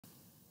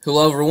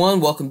Hello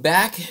everyone, welcome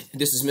back.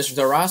 This is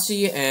Mr.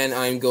 Rossi, and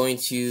I'm going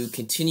to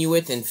continue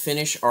with and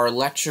finish our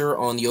lecture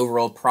on the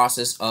overall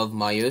process of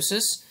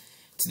meiosis.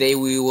 Today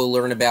we will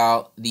learn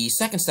about the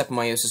second step of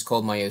meiosis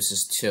called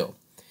meiosis 2.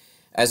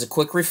 As a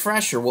quick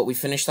refresher, what we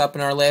finished up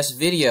in our last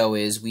video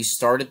is we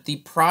started the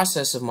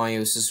process of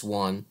meiosis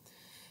 1,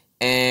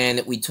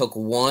 and we took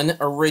one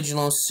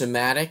original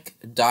somatic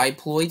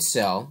diploid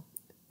cell.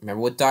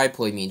 Remember what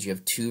diploid means. You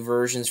have two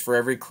versions for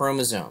every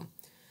chromosome.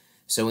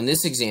 So in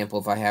this example,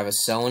 if I have a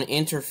cell in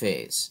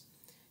interphase,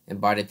 and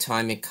by the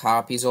time it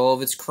copies all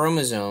of its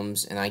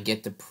chromosomes and I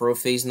get to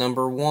prophase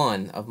number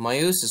 1 of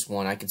meiosis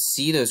 1, I can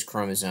see those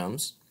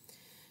chromosomes,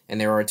 and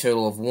there are a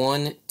total of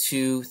 1,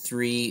 2,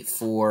 3,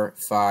 4,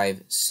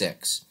 5,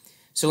 6.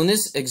 So in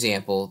this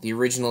example, the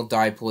original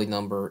diploid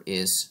number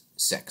is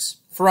 6.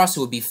 For us, it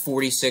would be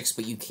 46,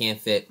 but you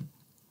can't fit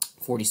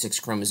 46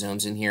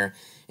 chromosomes in here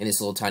in this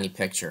little tiny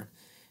picture.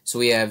 So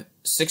we have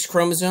 6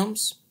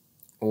 chromosomes,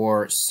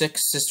 or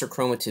 6 sister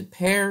chromatid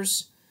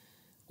pairs,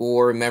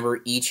 or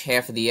remember each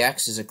half of the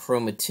X is a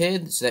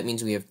chromatid, so that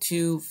means we have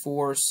 2,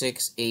 4,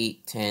 6,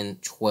 8, 10,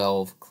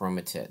 12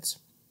 chromatids.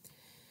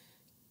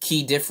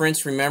 Key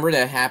difference, remember,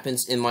 that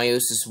happens in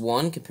meiosis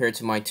 1 compared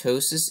to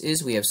mitosis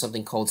is we have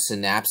something called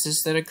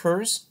synapsis that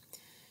occurs,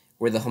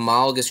 where the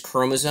homologous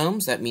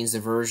chromosomes, that means the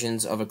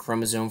versions of a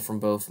chromosome from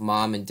both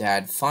mom and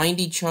dad, find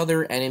each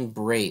other and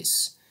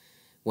embrace.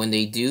 When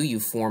they do, you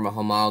form a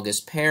homologous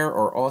pair,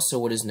 or also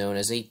what is known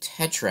as a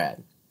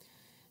tetrad.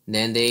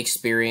 Then they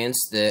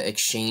experience the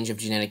exchange of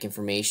genetic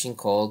information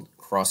called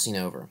crossing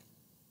over.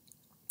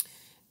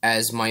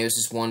 As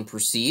meiosis 1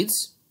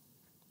 proceeds,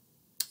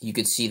 you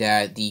could see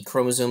that the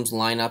chromosomes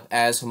line up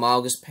as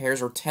homologous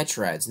pairs or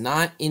tetrads,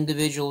 not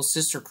individual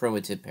sister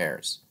chromatid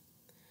pairs.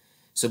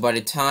 So by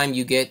the time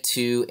you get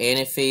to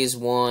anaphase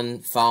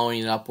 1,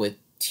 following it up with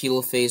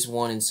telophase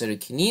 1 and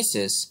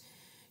cytokinesis,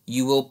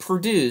 you will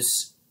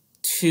produce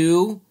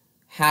 2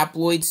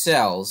 haploid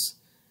cells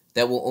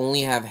that will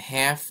only have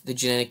half the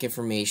genetic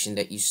information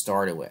that you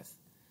started with.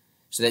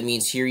 So that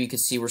means here you can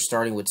see we're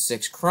starting with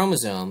 6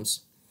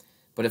 chromosomes,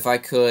 but if I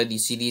could, you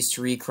see these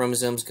 3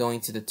 chromosomes going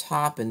to the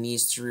top and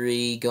these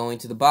 3 going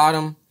to the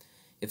bottom.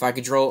 If I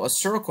could draw a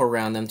circle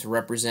around them to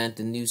represent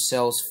the new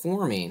cells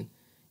forming,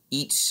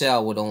 each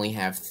cell would only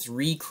have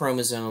 3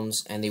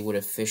 chromosomes and they would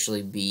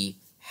officially be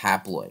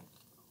haploid.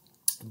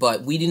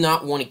 But we do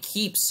not want to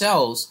keep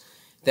cells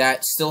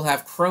that still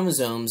have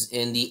chromosomes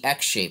in the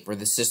X shape or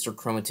the sister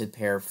chromatid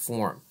pair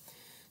form.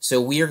 So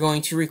we are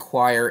going to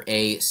require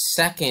a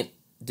second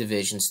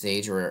division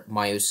stage, or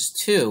meiosis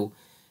 2,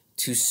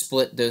 to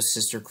split those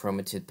sister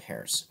chromatid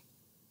pairs.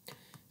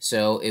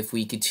 So if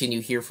we continue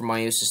here for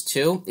meiosis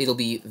 2, it'll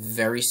be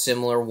very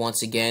similar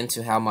once again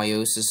to how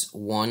meiosis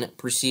 1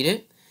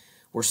 proceeded.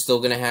 We're still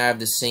going to have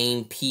the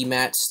same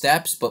PMAT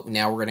steps, but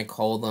now we're going to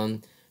call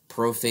them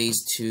prophase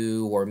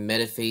 2 or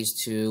metaphase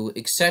 2,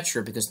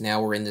 etc., because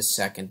now we're in the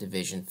second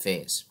division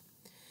phase.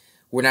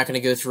 We're not going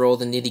to go through all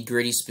the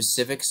nitty-gritty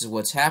specifics of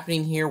what's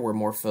happening here. We're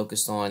more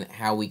focused on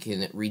how we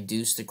can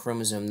reduce the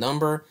chromosome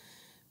number,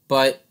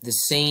 but the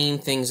same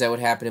things that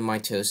would happen in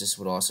mitosis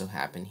would also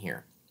happen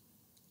here.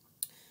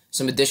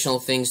 Some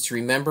additional things to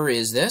remember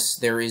is this: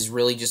 there is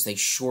really just a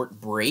short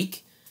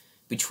break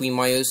between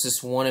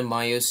meiosis 1 and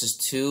meiosis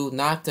 2,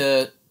 not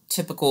the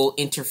typical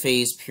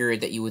interphase period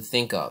that you would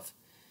think of,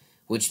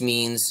 which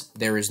means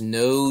there is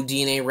no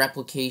DNA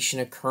replication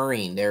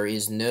occurring. There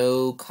is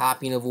no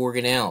copying of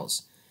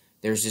organelles.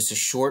 There's just a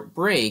short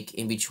break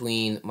in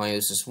between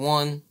meiosis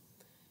 1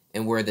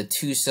 and where the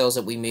 2 cells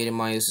that we made in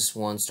meiosis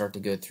 1 start to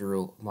go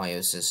through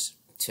meiosis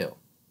 2.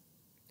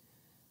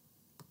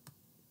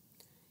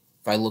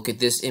 If I look at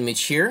this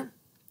image here,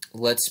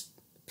 let's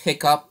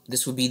pick up,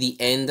 this would be the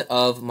end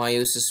of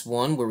meiosis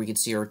 1, where we can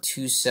see our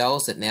 2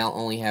 cells that now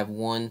only have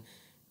 1,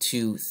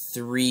 2,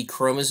 3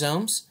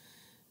 chromosomes.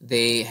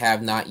 They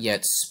have not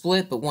yet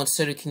split, but once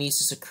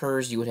cytokinesis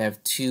occurs, you would have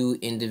 2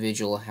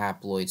 individual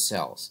haploid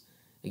cells.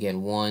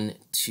 Again, 1,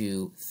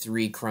 2,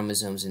 3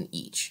 chromosomes in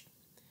each.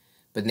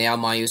 But now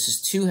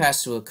meiosis 2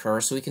 has to occur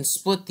so we can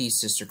split these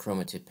sister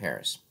chromatid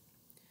pairs.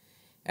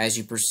 As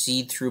you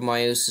proceed through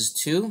meiosis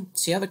 2,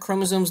 see how the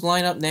chromosomes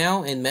line up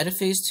now in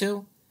metaphase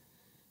 2?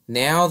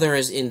 Now there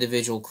is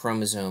individual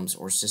chromosomes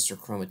or sister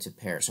chromatid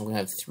pairs. So I'm going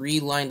to have 3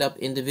 lined up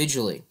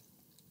individually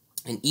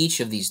in each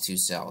of these 2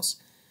 cells.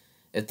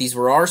 If these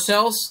were our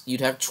cells,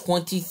 you'd have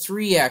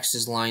 23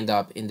 X's lined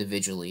up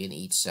individually in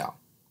each cell.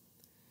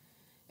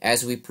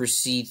 As we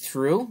proceed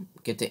through,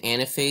 get to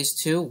anaphase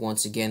 2,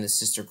 once again the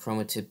sister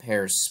chromatid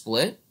pairs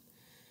split.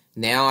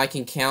 Now I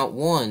can count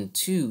 1,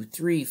 2,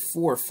 3,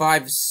 4,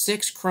 5,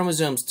 6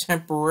 chromosomes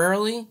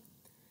temporarily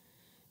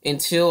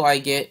until I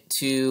get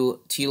to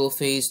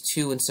telophase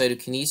 2 and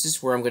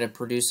cytokinesis, where I'm going to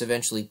produce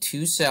eventually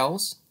 2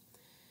 cells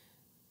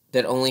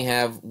that only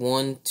have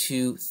 1,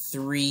 2,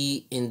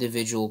 3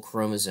 individual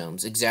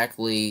chromosomes,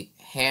 exactly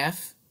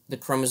half the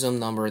chromosome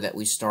number that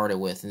we started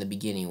with in the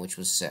beginning, which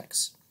was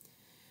 6.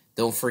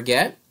 Don't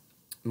forget,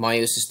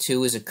 meiosis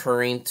 2 is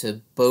occurring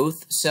to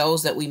both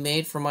cells that we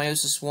made for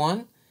meiosis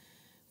 1,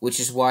 which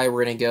is why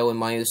we're going to go in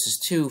meiosis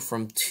 2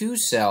 from 2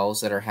 cells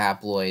that are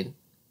haploid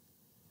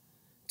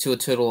to a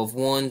total of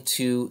 1,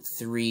 2,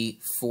 3,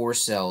 4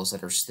 cells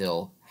that are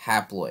still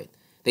haploid.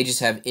 They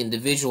just have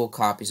individual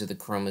copies of the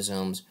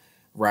chromosomes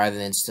rather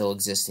than still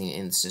existing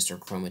in the sister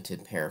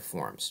chromatid pair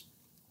forms.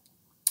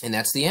 And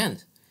that's the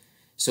end.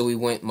 So we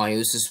went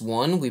meiosis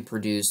 1,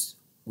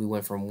 we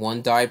went from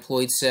 1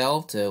 diploid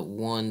cell to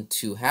 1,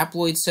 2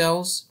 haploid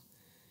cells.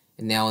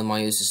 And now in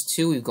meiosis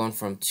 2, we've gone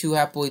from 2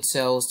 haploid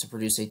cells to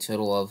produce a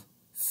total of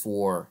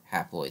 4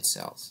 haploid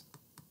cells.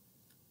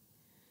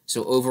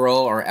 So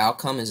overall, our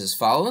outcome is as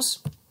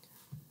follows.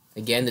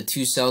 Again, the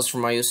 2 cells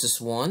from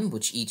meiosis 1,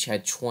 which each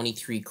had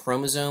 23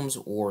 chromosomes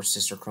or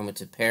sister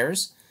chromatid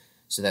pairs,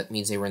 so that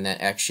means they were in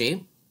that X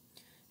shape,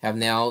 have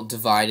now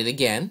divided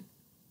again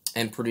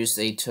and produced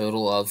a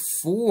total of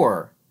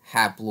 4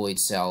 haploid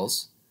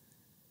cells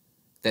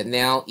that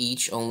now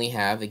each only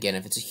have, again,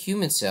 if it's a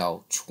human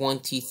cell,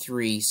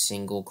 23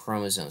 single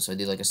chromosomes. So I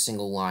did like a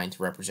single line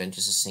to represent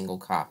just a single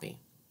copy.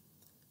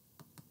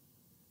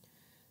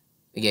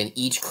 Again,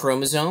 each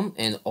chromosome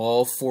and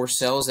all 4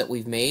 cells that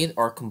we've made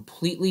are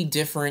completely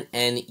different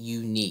and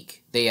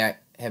unique. They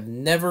have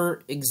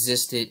never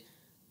existed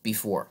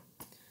before.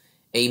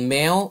 A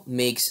male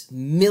makes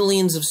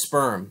millions of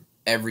sperm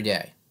every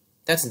day.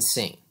 That's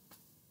insane.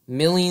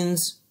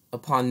 Millions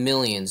upon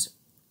millions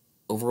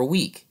over a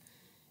week.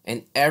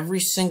 And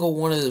every single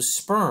one of those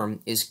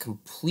sperm is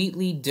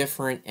completely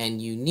different and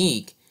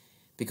unique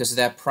because of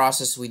that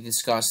process we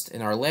discussed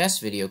in our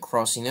last video,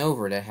 crossing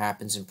over, that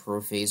happens in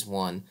prophase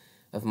 1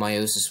 of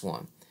meiosis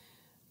 1.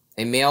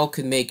 A male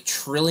could make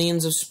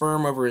trillions of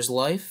sperm over his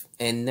life,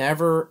 and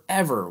never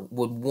ever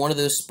would one of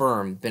those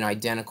sperm been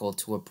identical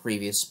to a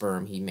previous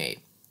sperm he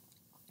made.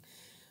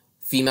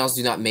 Females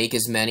do not make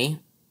as many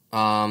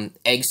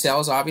egg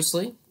cells,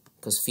 obviously,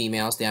 because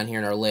females down here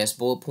in our last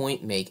bullet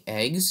point make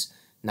eggs,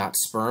 not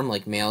sperm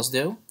like males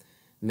do.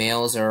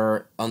 Males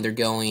are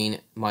undergoing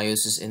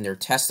meiosis in their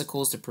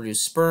testicles to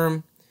produce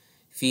sperm.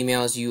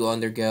 Females, you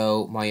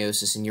undergo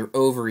meiosis in your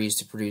ovaries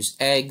to produce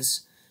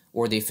eggs,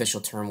 or the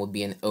official term would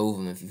be an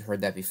ovum if you've heard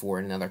that before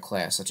in another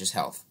class, such as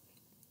health.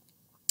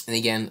 And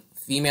again,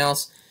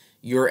 females,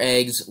 your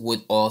eggs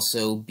would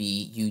also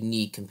be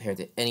unique compared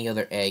to any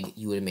other egg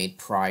you would have made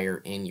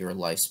prior in your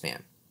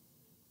lifespan.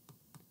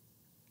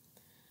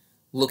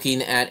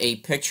 Looking at a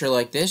picture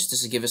like this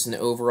will give us an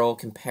overall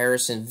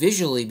comparison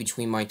visually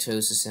between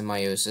mitosis and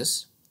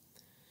meiosis.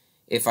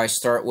 If I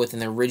start with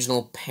an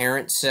original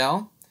parent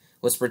cell,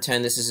 let's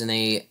pretend this is in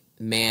a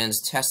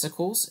man's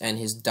testicles and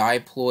his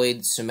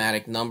diploid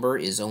somatic number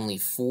is only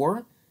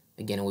 4.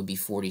 Again, it would be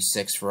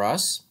 46 for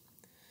us.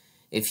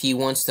 If he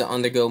wants to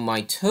undergo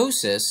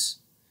mitosis,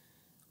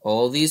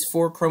 all these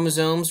 4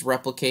 chromosomes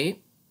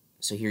replicate.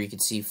 So here you can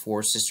see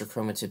 4 sister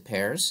chromatid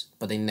pairs,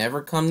 but they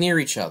never come near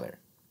each other.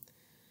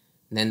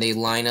 And then they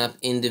line up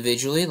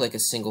individually like a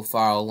single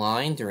file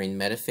line during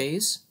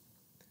metaphase.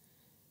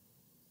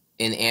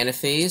 In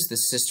anaphase, the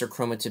sister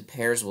chromatid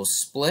pairs will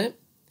split.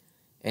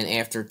 And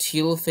after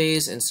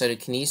telophase and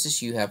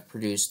cytokinesis, you have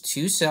produced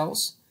 2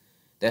 cells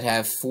that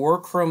have 4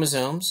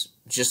 chromosomes,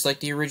 just like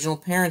the original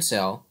parent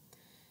cell,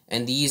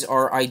 and these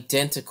are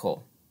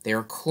identical. They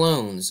are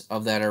clones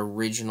of that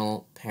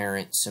original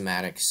parent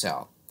somatic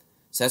cell.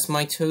 So that's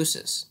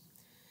mitosis.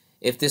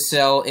 If this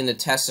cell in the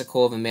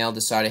testicle of a male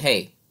decided,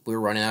 hey, we're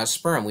running out of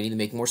sperm, we need to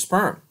make more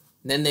sperm,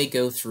 then they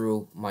go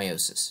through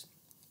meiosis.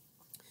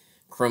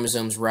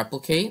 Chromosomes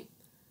replicate,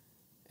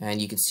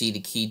 and you can see the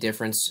key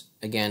difference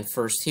again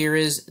first here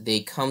is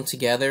they come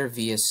together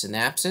via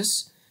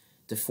synapsis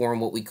to form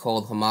what we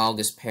call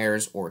homologous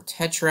pairs or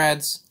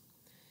tetrads.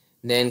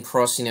 Then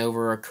crossing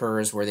over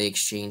occurs where they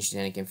exchange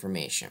genetic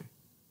information.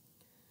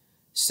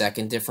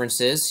 Second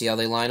difference is, see how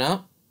they line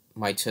up?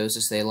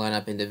 Mitosis, they line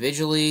up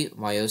individually.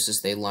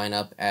 Meiosis, they line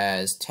up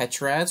as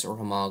tetrads or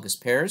homologous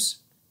pairs.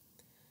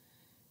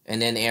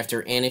 And then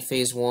after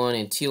anaphase 1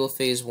 and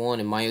telophase 1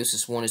 and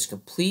meiosis 1 is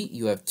complete,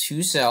 you have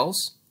 2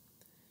 cells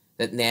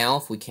that now,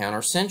 if we count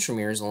our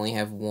centromeres, only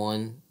have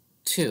 1,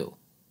 2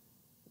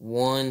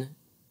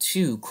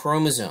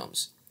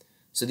 chromosomes.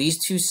 So these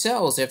 2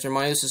 cells after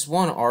meiosis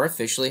 1 are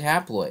officially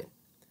haploid.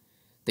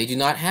 They do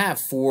not have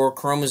 4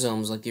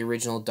 chromosomes like the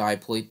original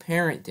diploid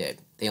parent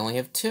did. They only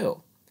have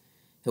 2.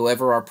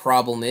 However, our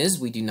problem is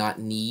we do not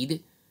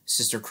need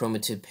sister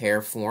chromatid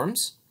pair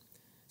forms.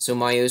 So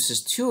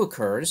meiosis 2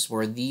 occurs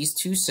where these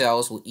 2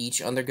 cells will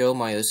each undergo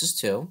meiosis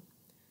 2.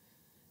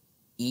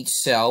 Each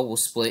cell will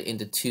split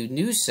into 2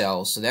 new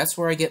cells. So that's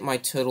where I get my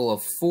total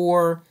of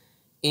 4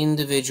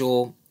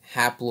 individual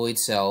haploid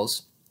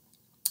cells.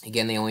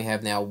 Again, they only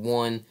have now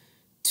 1,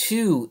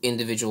 2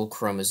 individual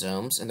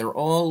chromosomes, and they're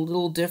all a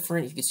little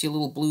different. You can see a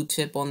little blue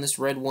tip on this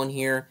red one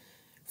here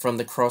from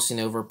the crossing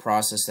over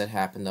process that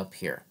happened up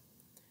here.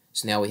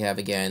 So now we have,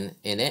 again,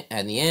 in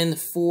the end,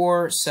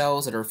 4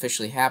 cells that are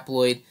officially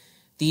haploid.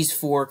 These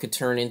 4 could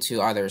turn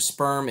into either a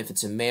sperm if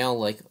it's a male,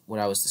 like what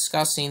I was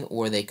discussing,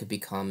 or they could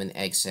become an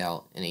egg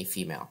cell in a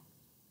female.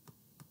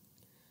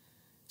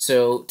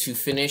 So to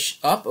finish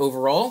up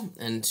overall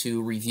and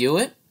to review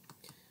it,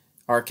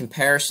 Our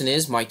comparison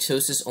is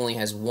mitosis only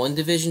has one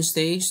division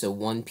stage, so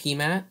one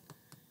PMAT,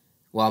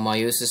 while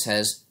meiosis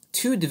has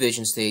two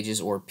division stages,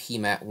 or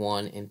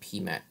PMAT1 and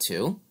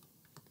PMAT2.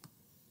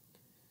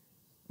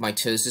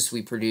 Mitosis,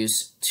 we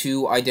produce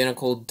two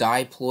identical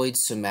diploid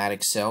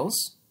somatic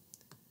cells.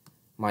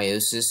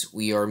 Meiosis,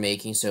 we are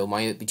making,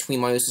 between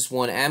meiosis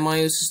 1 and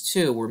meiosis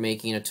 2, we're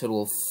making a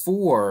total of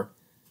 4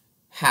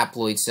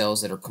 haploid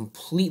cells that are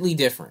completely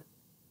different.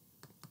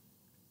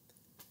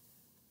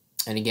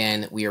 And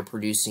again, we are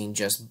producing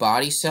just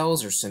body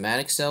cells or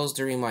somatic cells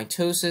during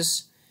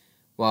mitosis,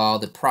 while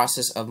the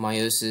process of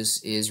meiosis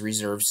is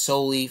reserved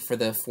solely for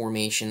the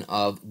formation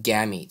of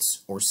gametes,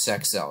 or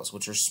sex cells,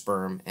 which are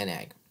sperm and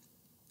egg.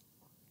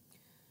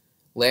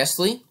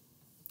 Lastly,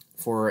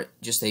 for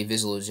just a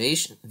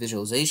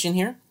visualization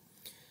here,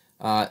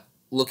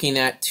 looking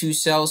at two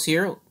cells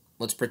here,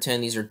 let's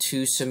pretend these are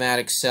two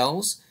somatic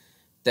cells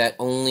that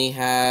only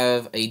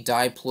have a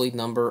diploid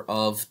number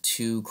of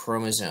 2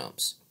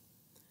 chromosomes.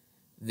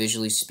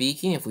 Visually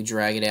speaking, if we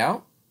drag it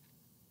out,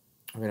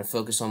 we're going to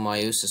focus on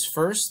meiosis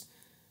first.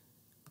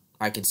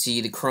 I can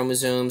see the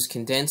chromosomes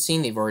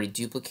condensing. They've already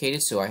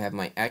duplicated, so I have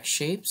my X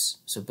shapes.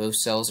 So both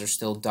cells are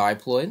still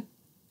diploid.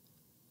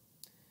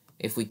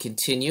 If we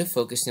continue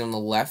focusing on the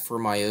left for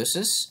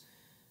meiosis,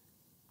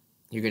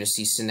 you're going to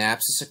see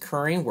synapsis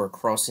occurring where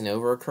crossing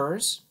over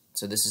occurs.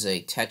 So this is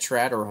a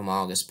tetrad or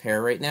homologous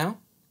pair right now.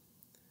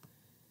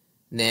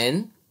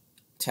 Then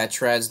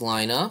tetrads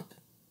line up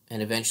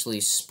and eventually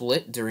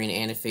split during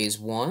anaphase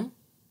 1.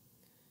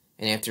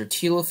 And after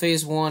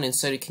telophase 1 and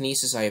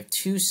cytokinesis, I have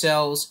 2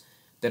 cells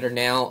that are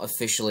now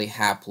officially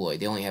haploid.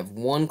 They only have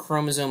 1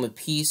 chromosome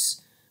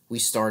apiece. We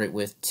started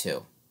with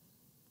 2.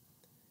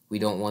 We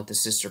don't want the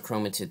sister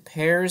chromatid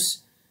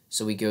pairs,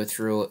 so we go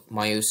through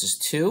meiosis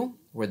 2,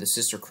 where the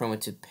sister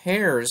chromatid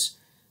pairs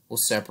will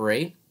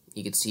separate.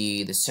 You can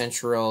see the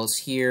centrioles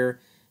here.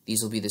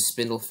 These will be the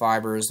spindle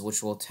fibers,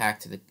 which will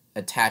attach to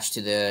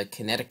the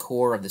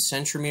kinetochore of the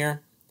centromere.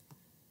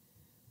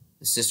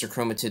 The sister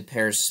chromatid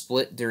pairs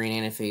split during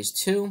anaphase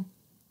 2,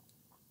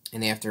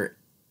 and after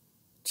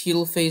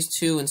telophase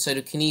 2 and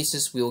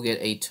cytokinesis, we will get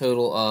a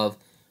total of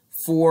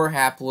 4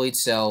 haploid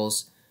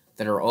cells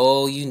that are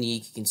all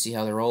unique. You can see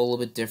how they're all a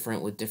little bit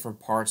different with different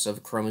parts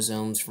of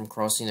chromosomes from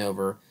crossing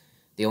over.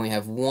 They only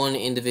have 1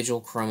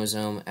 individual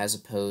chromosome as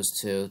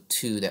opposed to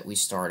 2 that we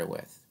started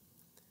with.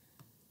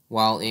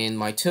 While in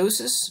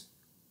mitosis,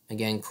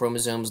 again,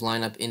 chromosomes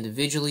line up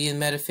individually in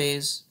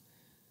metaphase.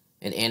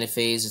 In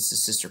anaphase, it's the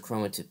sister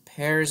chromatid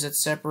pairs that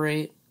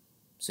separate.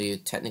 So you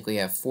technically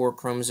have 4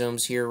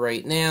 chromosomes here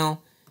right now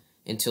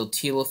until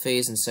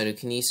telophase and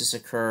cytokinesis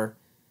occur,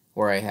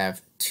 where I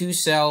have 2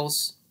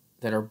 cells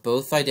that are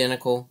both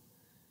identical.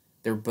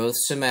 They're both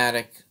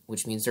somatic,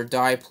 which means they're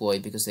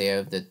diploid because they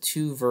have the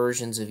 2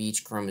 versions of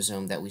each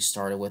chromosome that we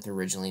started with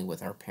originally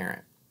with our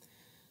parent.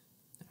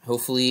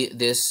 Hopefully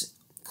this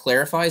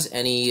clarifies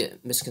any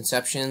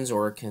misconceptions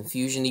or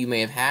confusion you may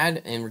have had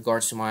in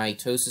regards to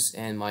mitosis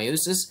and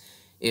meiosis.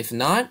 If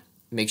not,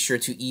 make sure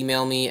to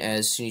email me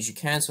as soon as you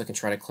can so I can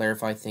try to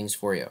clarify things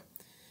for you.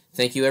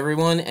 Thank you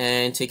everyone,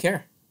 and take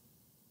care.